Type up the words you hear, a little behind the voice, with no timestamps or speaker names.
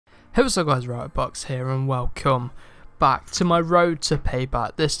Hey what's up guys, Widebody here and welcome back to my road to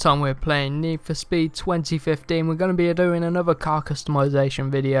payback. This time we're playing Need For Speed 2015. We're going to be doing another car customization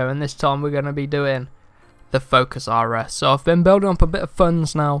video, and this time we're going to be doing the Focus RS. So I've been building up a bit of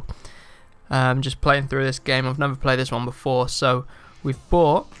funds now, just playing through this game. I've never played this one before, so we've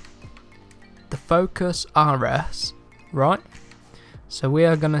bought the Focus RS, right? So we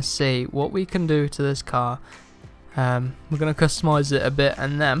are going to see what we can do to this car. We're going to customize it a bit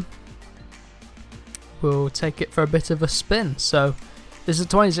and then we'll take it for a bit of a spin. So this is a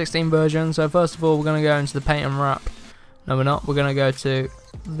 2016 version, so first of all we're going to go into the paint and wrap. No we're not, we're going to go to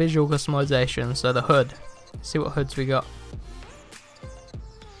visual customization, so the hood. See what hoods we got.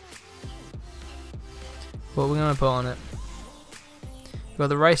 What we're going to put on it. We've got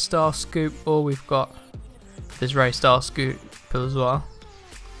the race style scoop, or we've got this race style scoop as well.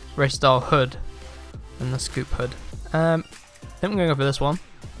 Race style hood and the scoop hood. I think we're going to go for this one.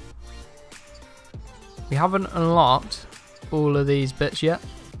 We haven't unlocked all of these bits yet,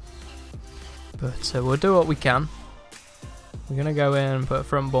 but we'll do what we can. We're going to go in and put a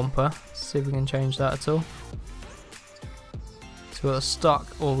front bumper, see if we can change that at all. So we've got the stock,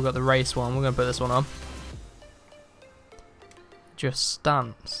 or we've got the race one. We're going to put this one on. Just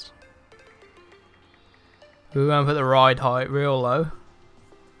stance. We're going to put the ride height real low.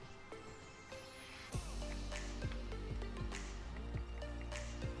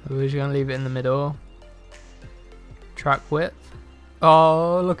 We're just going to leave it in the middle. Track width.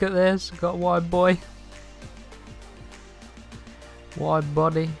 Oh, look at this. Got wide boy. Wide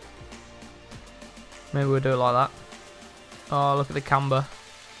body. Maybe we'll do it like that. Oh, look at the camber.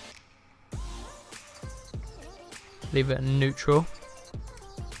 Leave it in neutral.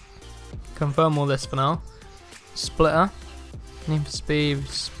 Confirm all this for now. Splitter. Need for Speed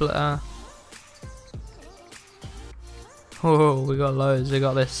splitter. Oh, we got loads. We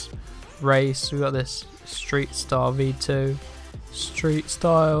got this race. We got this street style V2. Street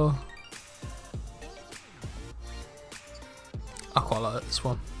style. I quite like this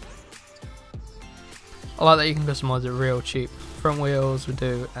one. I like that you can customize it real cheap. Front wheels we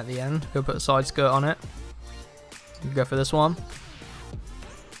do at the end. Go put a side skirt on it. You go for this one.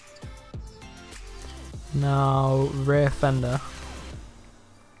 Now rear fender.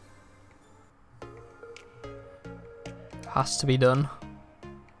 Has to be done.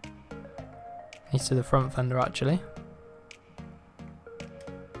 Needs to the front fender actually.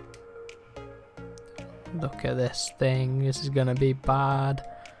 Look at this thing. This is gonna be bad.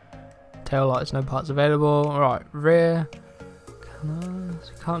 Tail lights, no parts available. Alright, rear.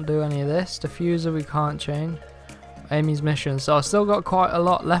 Can't do any of this. Diffuser we can't change. Amy's mission. So I've still got quite a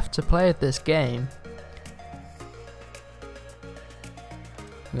lot left to play at this game.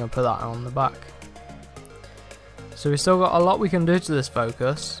 I'm gonna put that on the back. So we still got a lot we can do to this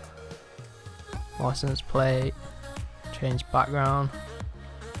Focus. License plate, change background.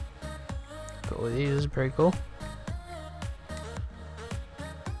 Got all these, is pretty cool.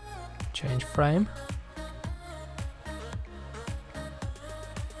 Change frame.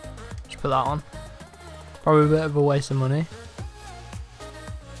 Just put that on. Probably a bit of a waste of money.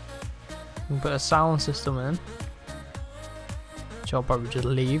 We can put a sound system in, which I'll probably just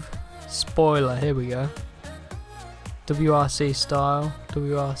leave. Spoiler, here we go. WRC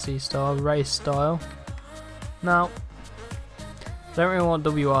style, race style. Now, I don't really want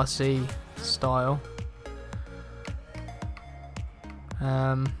WRC style.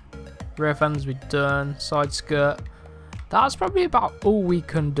 Rear fenders we done, side skirt. That's probably about all we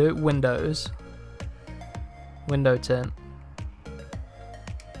can do. Windows. Window tint.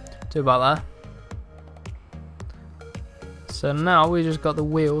 Do about that. So now we just got the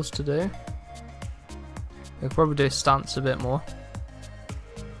wheels to do. We'll probably do stance a bit more.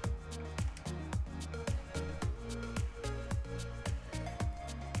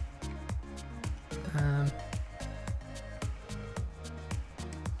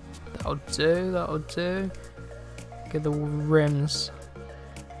 That'll do. Get the rims.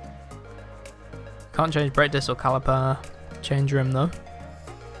 Can't change brake disc or caliper. Change rim though.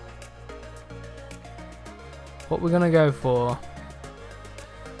 What we're gonna go for.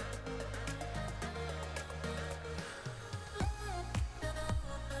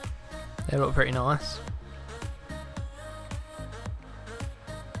 They look pretty nice.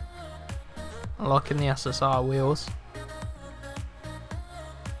 I'm liking the SSR wheels.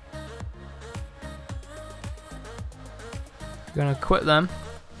 We're gonna quit them.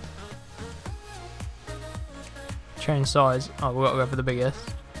 Change size. Oh, we've got to go for the biggest.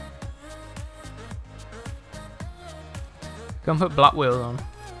 Gonna put black wheels on.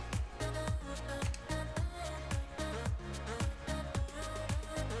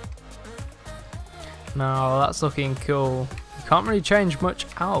 Now that's looking cool. You can't really change much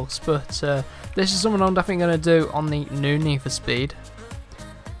else, but this is something I'm definitely going to do on the new Need for Speed.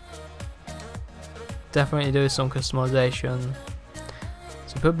 Definitely do some customization.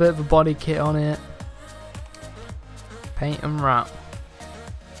 So put a bit of a body kit on it. Paint and wrap.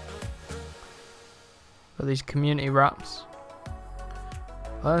 Got these community wraps.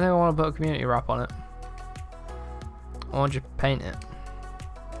 I don't think I want to put a community wrap on it. I want to just paint it.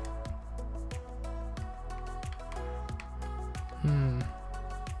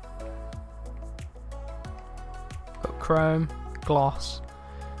 Got chrome, gloss,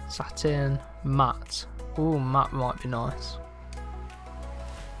 satin, matte. Ooh, matte might be nice.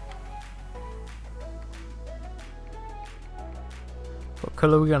 What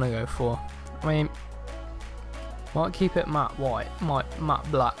colour are we gonna go for? I mean, might keep it matte white, might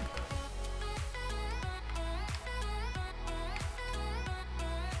matte black.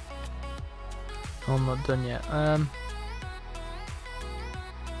 Oh, I'm not done yet.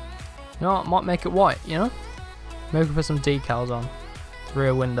 You know what, might make it white, you know? Maybe we can put some decals on the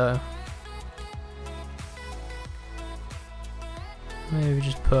rear window. Maybe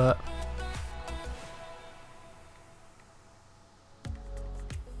just put...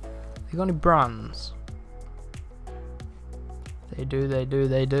 You got any brands? They do, they do,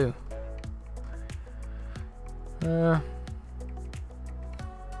 they do. But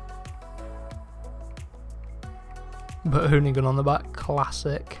Hoonigan on the back,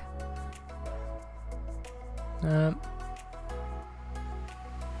 classic.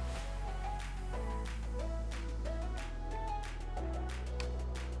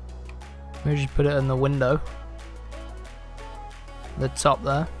 Maybe just put it in the window, the top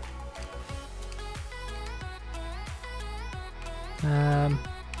there.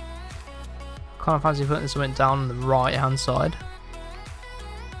 Kind of fancy putting something down on the right hand side.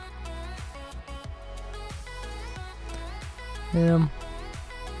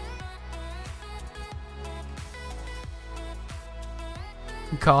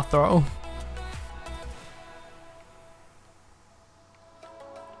 Car throttle.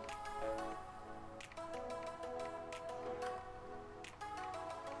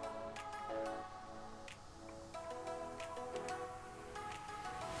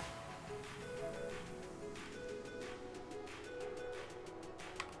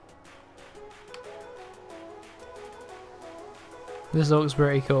 This looks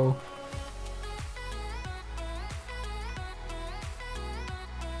pretty cool.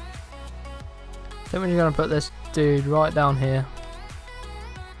 I think we're gonna put this dude right down here.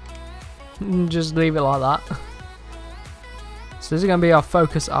 Just leave it like that. So this is gonna be our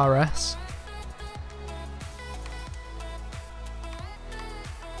Focus RS.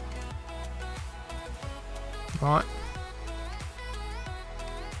 Right.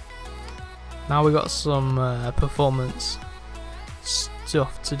 Now we got some performance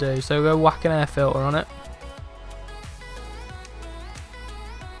stuff to do. So we'll go whack an air filter on it.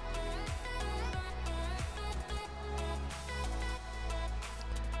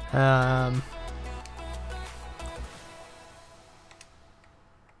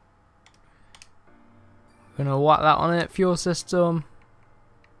 We're gonna whack that on it. Fuel system.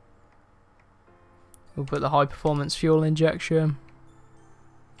 We'll put the high performance fuel injection.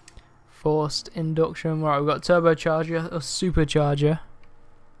 Forced induction. Right, we've got turbocharger, a supercharger,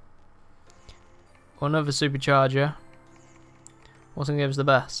 or another supercharger. What's gonna give us the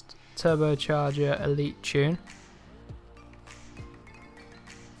best? Turbocharger Elite Tune.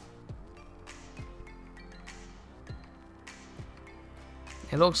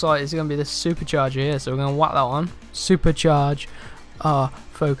 It looks like it's gonna be this supercharger here, so we're gonna whack that on. Supercharge our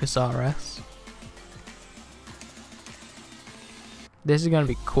Focus RS. This is gonna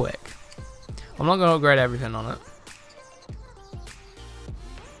be quick. I'm not going to upgrade everything on it,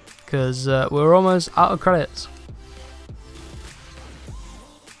 because we're almost out of credits.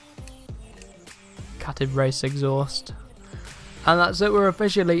 Catted race exhaust. And that's it, we're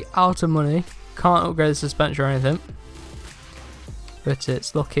officially out of money. Can't upgrade the suspension or anything, but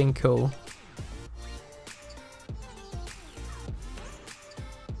it's looking cool.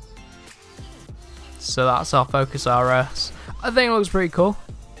 So that's our Focus RS. I think it looks pretty cool.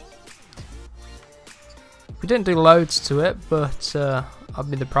 We didn't do loads to it, but I'll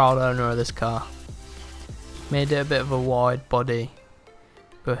be the proud owner of this car. Made it a bit of a wide body,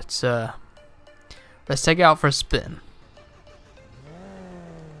 but let's take it out for a spin.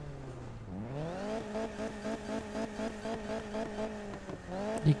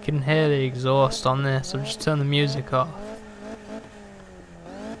 You can hear the exhaust on this. I've just turned the music off.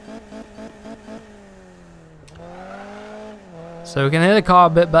 So we can hear the car a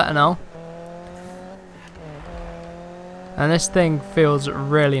bit better now. And this thing feels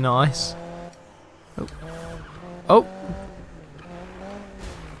really nice. Oh. Oh.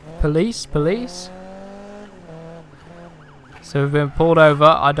 Police, police. So we've been pulled over,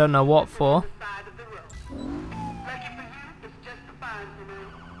 I don't know what for.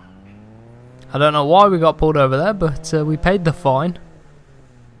 I don't know why we got pulled over there, but we paid the fine.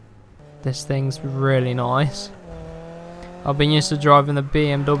 This thing's really nice. I've been used to driving the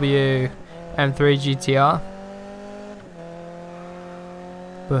BMW M3 GTR.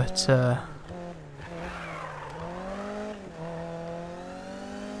 But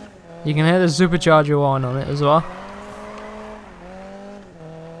you can hear the supercharger whine on it as well.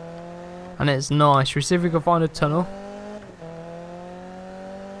 And it's nice. We'll see if we can find a tunnel.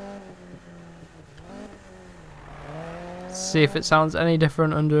 See if it sounds any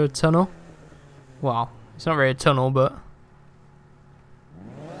different under a tunnel. Wow, it's not really a tunnel, but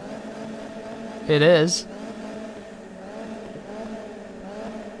it is.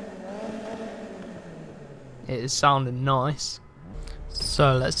 It is sounding nice.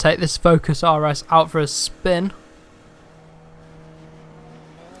 So let's take this Focus RS out for a spin.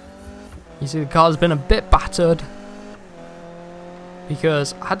 You see the car's been a bit battered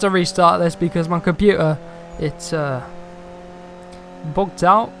because I had to restart this because my computer, it bugged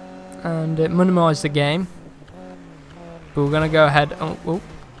out and it minimised the game. But we're going to go ahead and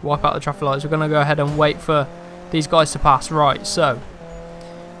wipe out the traffic lights. We're going to go ahead and wait for these guys to pass. Right, so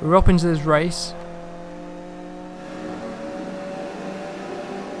we're up into this race.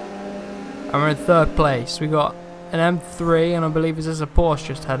 And we're in third place. We got an M3 and I believe there's a Porsche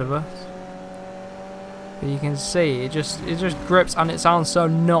just ahead of us. But you can see it just grips and it sounds so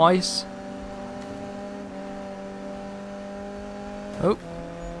nice. Oh.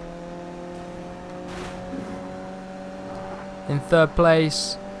 In third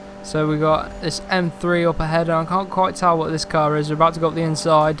place. So we got this M3 up ahead and I can't quite tell what this car is. We're about to go up the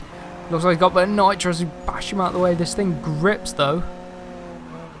inside. Looks like he's got a bit of nitro, so bash him out of the way. This thing grips though.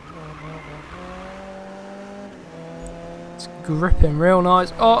 It's gripping real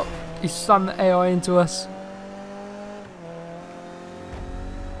nice. Oh, he slammed the AI into us.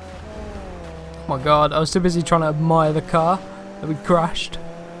 Oh my god, I was too busy trying to admire the car that we crashed.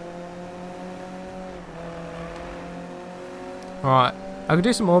 Alright, I could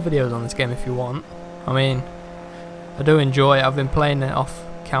do some more videos on this game if you want. I mean, I do enjoy it. I've been playing it off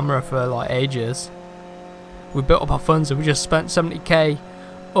camera for like ages. We built up our funds and we just spent 70k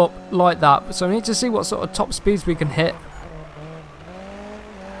up like that. So I need to see what sort of top speeds we can hit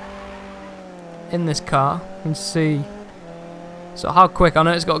in this car and see so how quick. I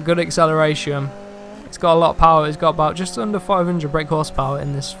know it's got good acceleration, it's got a lot of power. It's got about just under 500 brake horsepower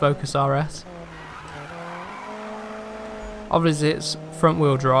in this Focus RS. Obviously it's front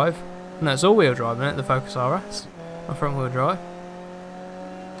wheel drive. No, it's all wheel drive, isn't it, the Focus RS? Not front wheel drive.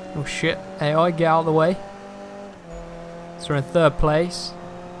 Oh shit, AI, get out of the way. So we're in third place.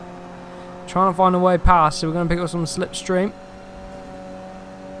 Trying to find a way past, so we're going to pick up some slipstream.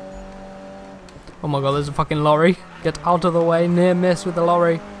 Oh my god, there's a fucking lorry. Get out of the way, near miss with the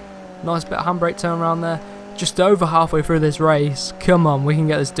lorry. Nice bit of handbrake turn around there. Just over halfway through this race. Come on, we can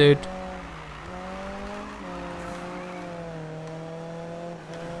get this dude.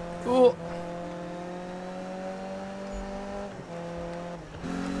 Oh.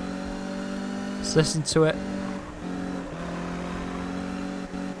 Let's listen to it.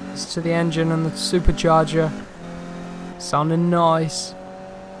 It's to the engine and the supercharger. Sounding nice.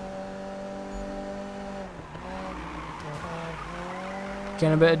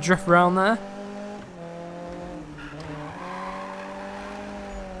 Getting a bit of drift around there.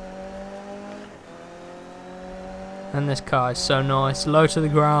 And this car is so nice. Low to the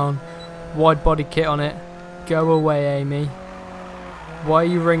ground. Wide body kit on it. Go away, Amy. Why are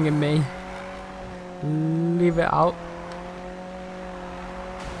you ringing me? Leave it out.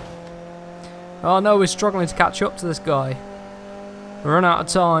 Oh no, we're struggling to catch up to this guy. We're running out of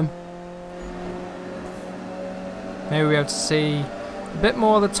time. Maybe we have to see a bit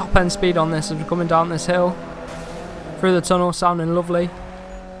more of the top end speed on this as we're coming down this hill. Through the tunnel, sounding lovely.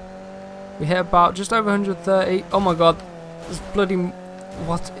 We hit about just over 130. Oh my god. This bloody...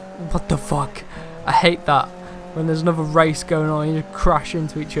 What the fuck? I hate that. When there's another race going on, you just crash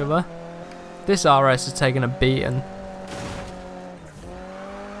into each other. This RS is taking a beating.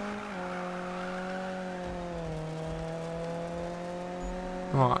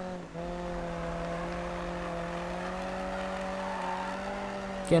 Right.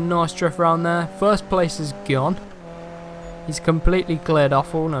 Get a nice drift around there. First place is gone. He's completely cleared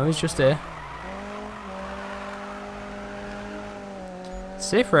off. Oh no, he's just here. Let's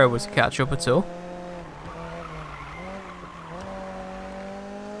see if we're able to catch up at all.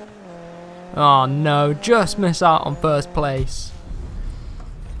 Oh no, just miss out on first place.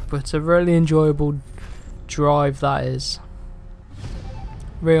 But a really enjoyable drive that is.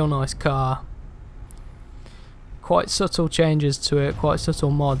 Real nice car. Quite subtle changes to it, quite subtle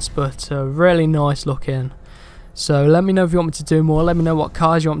mods, but really nice looking. So let me know if you want me to do more, let me know what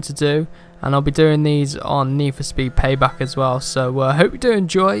cars you want me to do, and I'll be doing these on Need For Speed Payback as well. So hope you do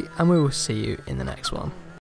enjoy, and we will see you in the next one.